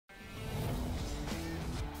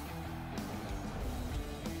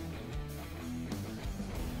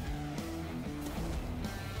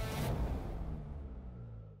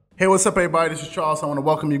Hey, what's up, everybody? This is Charles. I want to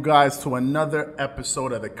welcome you guys to another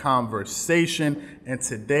episode of The Conversation. And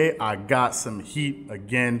today I got some heat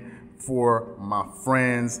again for my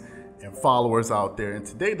friends and followers out there. And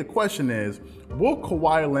today the question is, will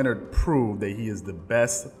Kawhi Leonard prove that he is the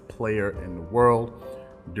best player in the world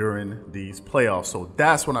during these playoffs? So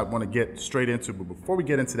that's what I want to get straight into. But before we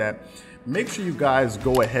get into that, make sure you guys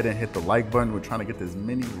go ahead and hit the like button. We're trying to get as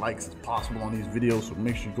many likes as possible on these videos, so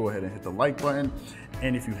make sure you go ahead and hit the like button.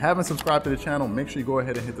 And if you haven't subscribed to the channel, make sure you go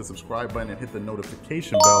ahead and hit the subscribe button and hit the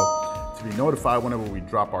notification bell to be notified whenever we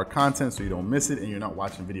drop our content, so you don't miss it and you're not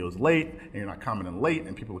watching videos late and you're not commenting late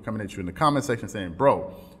and people are coming at you in the comment section saying,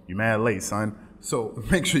 bro, you mad late, son. So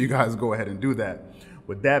make sure you guys go ahead and do that.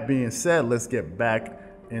 With that being said, let's get back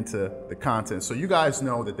into the content. So you guys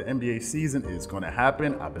know that the NBA season is going to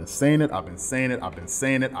happen. I've been saying it, I've been saying it, I've been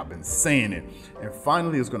saying it, I've been saying it. And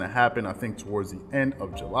finally it's going to happen, I think, towards the end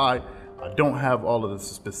of July. I don't have all of the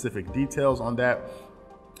specific details on that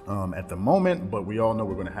at the moment, but we all know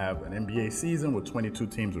we're going to have an NBA season with 22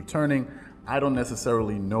 teams returning. I don't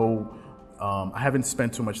necessarily know. I haven't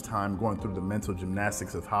spent too much time going through the mental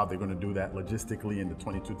gymnastics of how they're going to do that logistically in the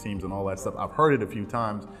 22 teams and all that stuff. I've heard it a few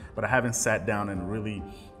times, but I haven't sat down and really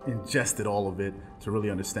ingested all of it to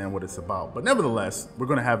really understand what it's about. But nevertheless, we're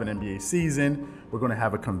going to have an NBA season. We're going to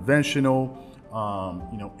have a conventional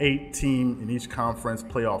 8-team in each conference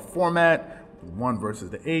playoff format, 1 versus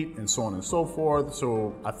the 8, and so on and so forth.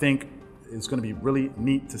 So I think it's going to be really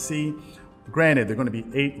neat to see. Granted, they're going to be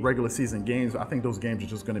 8 regular season games. I think those games are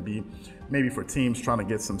just going to be maybe for teams trying to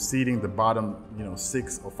get some seeding, the bottom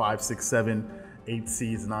 6 or 5, 6, 7, 8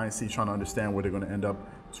 seeds, 9 seeds, trying to understand where they're going to end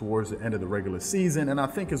up towards the end of the regular season. And I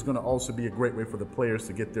think it's going to also be a great way for the players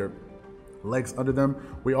to get their legs under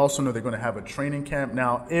them. We also know they're going to have a training camp.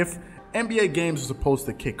 Now, if NBA games are supposed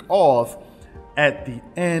to kick off at the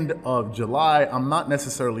end of July, I'm not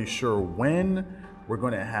necessarily sure when we're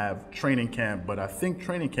going to have training camp, but I think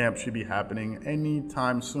training camp should be happening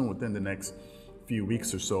anytime soon within the next few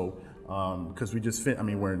weeks or so, because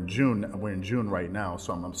we're in June right now,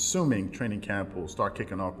 so I'm assuming training camp will start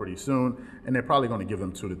kicking off pretty soon, and they're probably going to give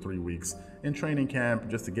them 2 to 3 weeks in training camp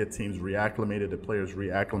just to get teams reacclimated, the players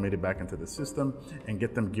reacclimated back into the system, and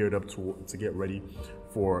get them geared up to get ready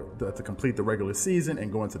to complete the regular season and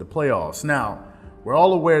go into the playoffs. Now, we're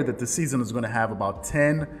all aware that the season is going to have about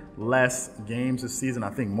 10 less games this season.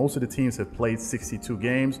 I think most of the teams have played 62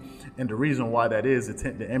 games. And the reason why that is, the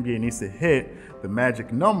NBA needs to hit the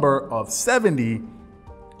magic number of 70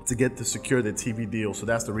 to secure the TV deal. So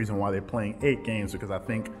that's the reason why they're playing 8 games, because I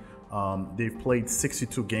think they've played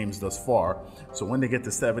 62 games thus far. So when they get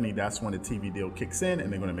to 70, that's when the TV deal kicks in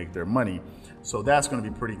and they're going to make their money. So that's going to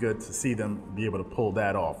be pretty good to see them be able to pull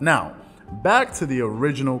that off. Now, back to the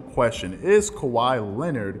original question, is Kawhi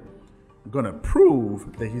Leonard going to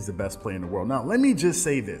prove that he's the best player in the world? Now, let me just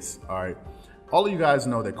say this, all right? All of you guys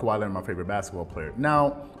know that Kawhi Leonard is my favorite basketball player.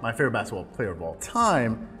 Now, my favorite basketball player of all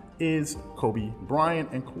time is Kobe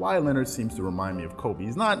Bryant, and Kawhi Leonard seems to remind me of Kobe.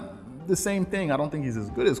 He's not the same thing. I don't think he's as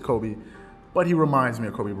good as Kobe, but he reminds me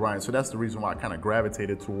of Kobe Bryant. So that's the reason why I kind of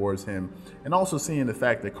gravitated towards him. And also seeing the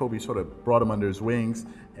fact that Kobe sort of brought him under his wings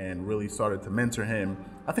and really started to mentor him,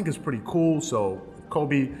 I think it's pretty cool. So if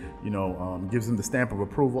Kobe, gives him the stamp of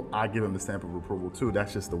approval, I give him the stamp of approval too.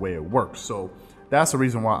 That's just the way it works. So that's the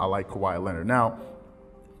reason why I like Kawhi Leonard. Now,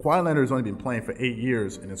 Kawhi Leonard has only been playing for 8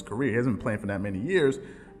 years in his career. He hasn't been playing for that many years,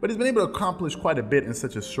 but he's been able to accomplish quite a bit in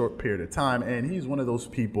such a short period of time. And he's one of those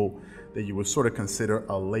people that you would sort of consider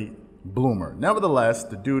a late bloomer. Nevertheless,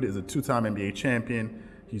 the dude is a 2-time NBA champion.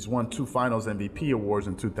 He's won 2 Finals MVP awards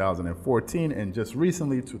in 2014 and just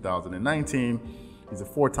recently, 2019. He's a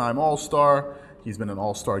 4-time All-Star. He's been an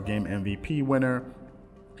All-Star Game MVP winner.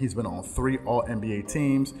 He's been on 3 All-NBA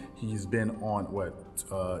teams. He's been on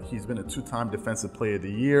he's been a 2-time Defensive Player of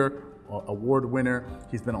the Year award winner.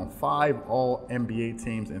 He's been on 5 All-NBA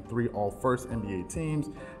teams and 3 All-First NBA teams.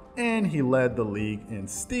 And he led the league in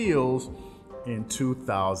steals in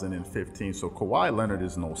 2015. So Kawhi Leonard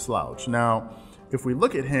is no slouch. Now, if we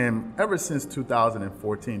look at him, ever since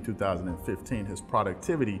 2014, 2015, his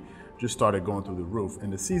productivity just started going through the roof. In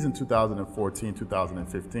the season 2014,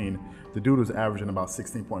 2015, the dude was averaging about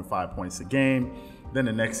 16.5 points a game. Then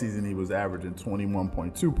the next season, he was averaging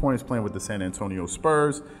 21.2 points playing with the San Antonio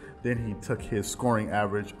Spurs. Then he took his scoring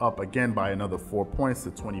average up again by another 4 points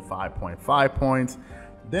to 25.5 points.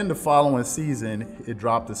 Then the following season, it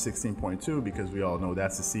dropped to 16.2 because we all know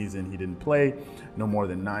that's the season he didn't play no more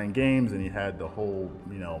than 9 games, and he had the whole,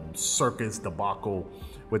 circus debacle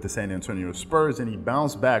with the San Antonio Spurs, and he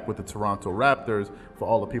bounced back with the Toronto Raptors for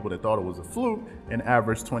all the people that thought it was a fluke and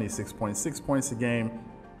averaged 26.6 points a game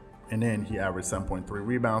And then he averaged 7.3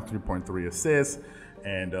 rebounds, 3.3 assists,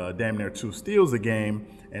 and damn near 2 steals a game.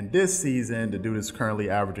 And this season, the dude is currently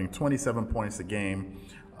averaging 27 points a game,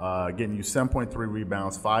 getting you 7.3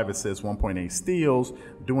 rebounds, 5 assists, 1.8 steals,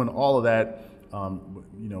 doing all of that,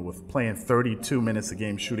 with playing 32 minutes a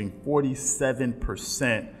game, shooting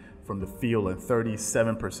 47% from the field and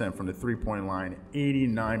 37% from the three-point line,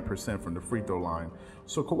 89% from the free throw line.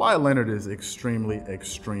 So Kawhi Leonard is extremely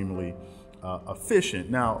efficient.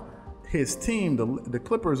 Now, his team, the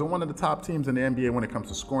Clippers, are one of the top teams in the NBA when it comes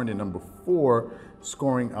to scoring. They're number 4,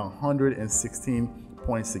 scoring 116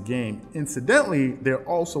 points a game. Incidentally, they're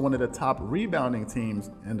also one of the top rebounding teams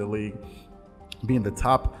in the league, being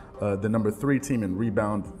the number 3 team in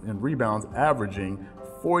rebounds, averaging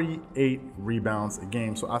 48 rebounds a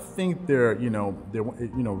game. So I think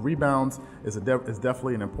rebounds is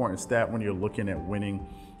definitely an important stat when you're looking at winning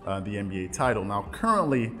the NBA title. Now,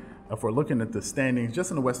 currently, if we're looking at the standings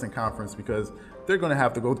just in the Western Conference, because they're going to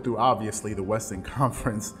have to go through, obviously, the Western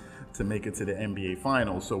Conference to make it to the NBA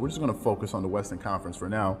Finals. So we're just going to focus on the Western Conference for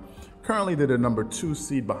now. Currently, they're the number 2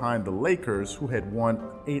 seed behind the Lakers, who had won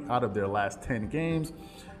 8 out of their last 10 games.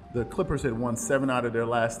 The Clippers had won 7 out of their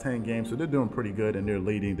last 10 games, so they're doing pretty good, and they're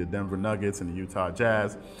leading the Denver Nuggets and the Utah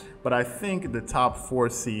Jazz. But I think the top 4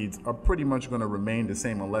 seeds are pretty much going to remain the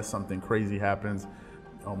same unless something crazy happens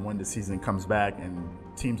when the season comes back and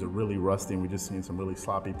teams are really rusty and we're just seeing some really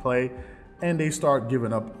sloppy play, and they start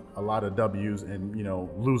giving up a lot of W's and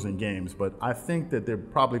losing games. But I think that they're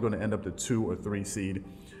probably going to end up the 2 or 3 seed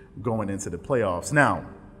going into the playoffs. Now,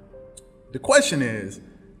 the question is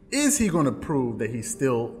he going to prove that he's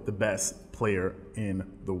still the best player in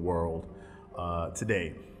the world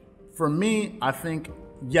today? For me, I think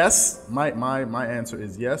yes. My answer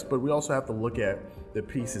is yes, but we also have to look at the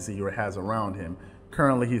pieces he has around him.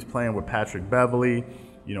 Currently, he's playing with Patrick Beverley,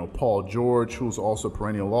 Paul George, who's also a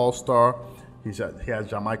perennial all-star. He has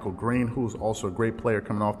JaMychal Green, who's also a great player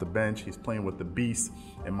coming off the bench. He's playing with the Beast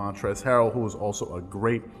and Montrezl Harrell, who is also a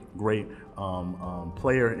great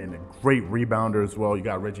player and a great rebounder as well. You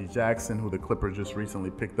got Reggie Jackson, who the Clippers just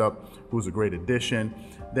recently picked up, who's a great addition.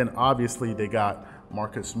 Then obviously they got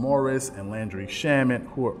Marcus Morris and Landry Shamet,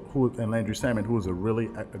 who is a really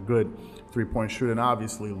good three-point shooter, and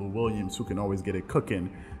obviously Lou Williams, who can always get it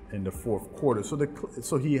cooking in the fourth quarter. So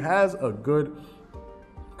he has a good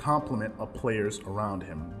complement of players around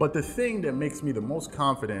him. But the thing that makes me the most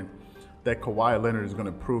confident that Kawhi Leonard is going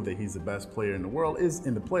to prove that he's the best player in the world is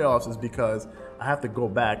in the playoffs is because I have to go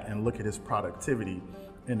back and look at his productivity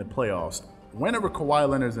in the playoffs. Whenever Kawhi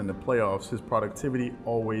Leonard's in the playoffs, his productivity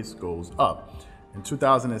always goes up. In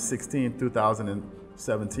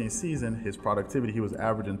 2016-2017 season, his productivity, he was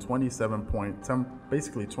averaging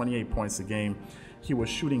 28 points a game. He was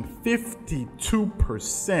shooting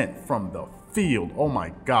 52% from the field. Oh my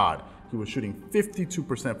God. He was shooting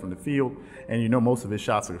 52% from the field, and most of his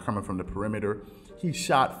shots are coming from the perimeter. He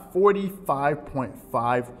shot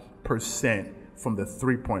 45.5% from the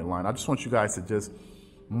three-point line. I just want you guys to just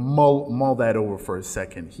mull that over for a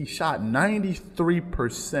second. He shot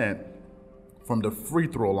 93% from the free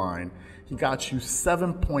throw line. He got you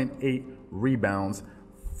 7.8 rebounds,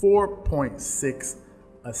 4.6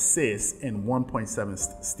 assists, and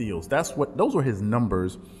 1.7 steals. Those were his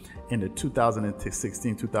numbers in the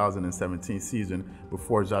 2016-2017 season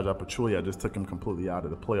before Jaja Pachulia just took him completely out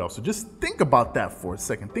of the playoffs. So just think about that for a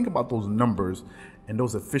second. Think about those numbers and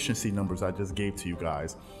those efficiency numbers I just gave to you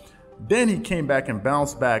guys. Then he came back and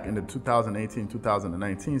bounced back in the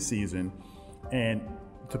 2018-2019 season. And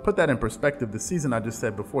to put that in perspective, the season I just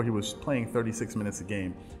said before, he was playing 36 minutes a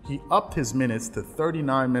game. He upped his minutes to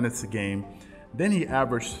 39 minutes a game. Then he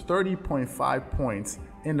averaged 30.5 points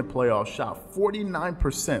in the playoffs, shot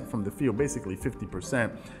 49% from the field, basically 50%,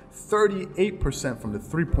 38% from the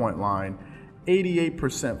three-point line,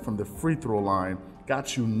 88% from the free throw line,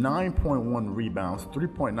 got you 9.1 rebounds,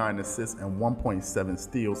 3.9 assists, and 1.7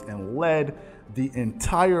 steals, and led the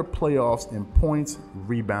entire playoffs in points,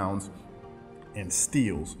 rebounds, and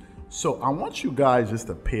steals. So I want you guys just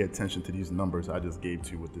to pay attention to these numbers I just gave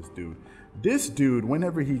to you with this dude. This dude,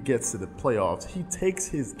 whenever he gets to the playoffs, he takes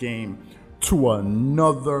his game to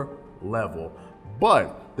another level.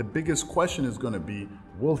 But the biggest question is going to be,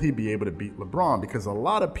 will he be able to beat LeBron? Because a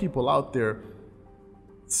lot of people out there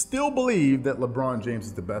still believe that LeBron James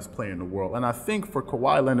is the best player in the world. And I think for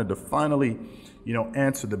Kawhi Leonard to finally,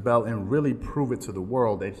 answer the bell and really prove it to the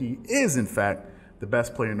world that he is, in fact, the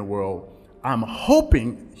best player in the world, I'm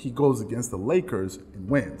hoping he goes against the Lakers and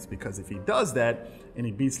wins, because if he does that and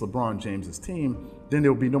he beats LeBron James's team, then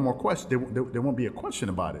there will be no more question. There won't be a question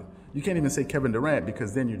about it. You can't even say Kevin Durant,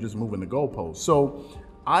 because then you're just moving the goalposts. So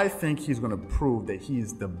I think he's going to prove that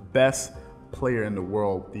he's the best player in the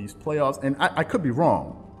world these playoffs. And I could be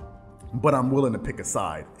wrong, but I'm willing to pick a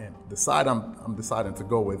side. And the side I'm deciding to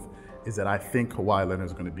go with is that I think Kawhi Leonard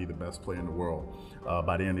is going to be the best player in the world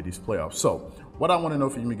by the end of these playoffs. So what I want to know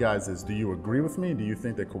from you guys is, do you agree with me? Do you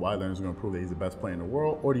think that Kawhi Leonard is going to prove that he's the best player in the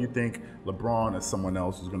world? Or do you think LeBron or someone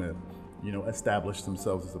else is going to establish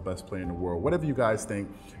themselves as the best player in the world? Whatever you guys think,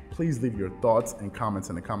 please leave your thoughts and comments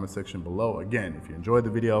in the comment section below. Again, if you enjoyed the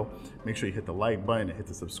video, make sure you hit the like button and hit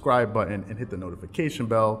the subscribe button and hit the notification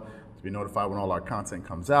bell to be notified when all our content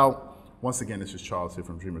comes out. Once again, this is Charles here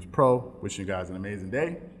from Dreamerspro. Wishing you guys an amazing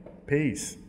day. Peace.